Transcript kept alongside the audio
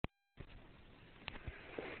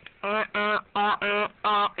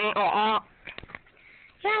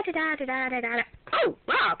Oh,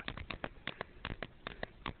 Rob.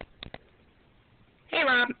 Hey,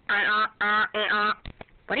 Rob.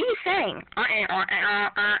 What are you saying?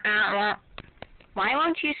 Why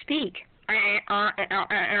won't you speak? Oh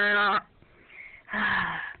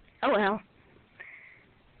well.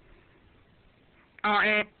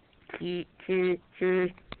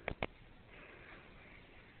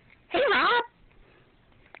 Hey, Rob.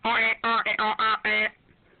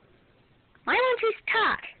 Why won't you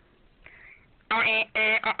talk?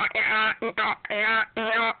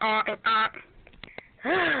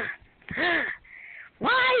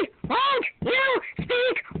 Why won't you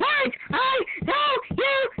speak once I know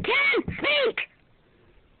you can speak?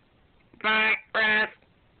 Virus.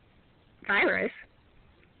 Virus?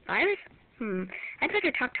 Virus? I'd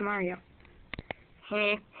better talk to Mario.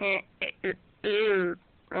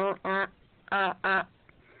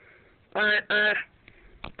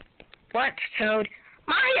 What, Toad?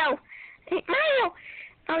 Mario! Hey, Mario!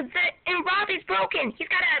 And Rob is broken. He's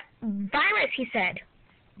got a virus, he said.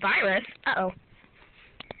 Virus? Uh-oh.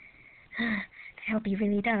 I hope he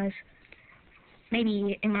really does.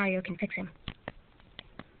 Maybe Mario can fix him.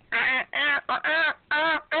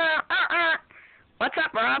 What's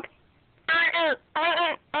up, Rob?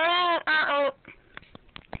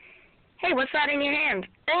 Hey, what's that in your hand?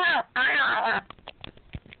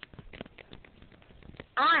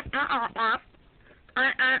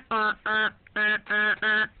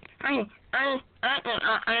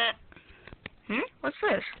 What's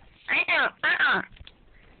this?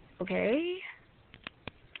 Okay.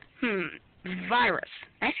 Virus.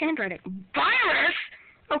 Nice handwriting. Virus?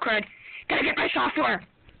 Oh, crud. Gotta get my software.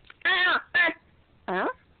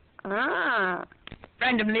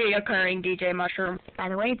 Randomly occurring DJ Mushroom. By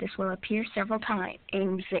the way, this will appear several times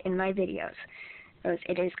in my videos.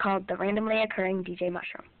 It is called the Randomly Occurring DJ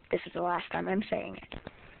Mushroom. This is the last time I'm saying it.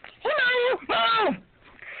 Hey, Mario!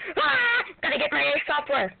 Gotta get my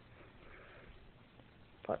software.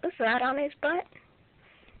 What was that on his butt?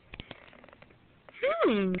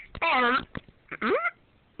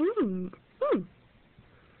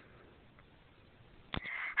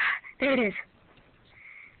 There it is.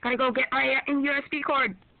 Gotta go get my USB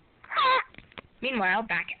cord. Meanwhile,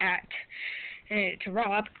 back at to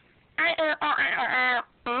Rob. Hey,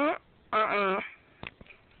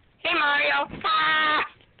 Mario.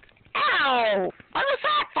 Ow! What was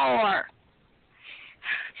that for?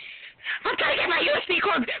 I've got to get my USB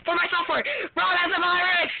cord for my software. Rob has a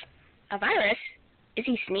virus. A virus? Is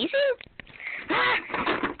he sneezing?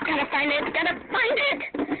 Gotta find it.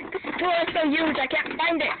 This door is so huge, I can't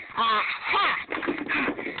find it.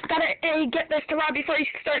 Gotta get this to Rob before he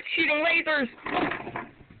starts shooting lasers.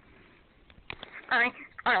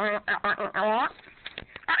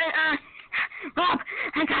 Rob,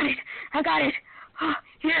 I got it.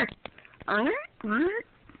 Here.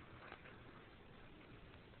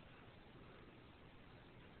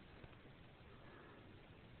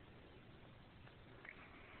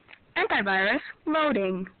 Antivirus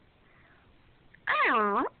loading.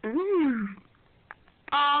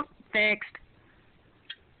 All fixed.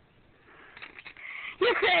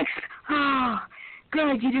 You're fixed. Oh,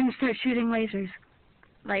 good. You didn't start shooting lasers.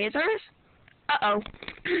 Lasers? Uh-oh.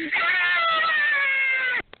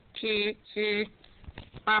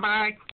 Bye-bye.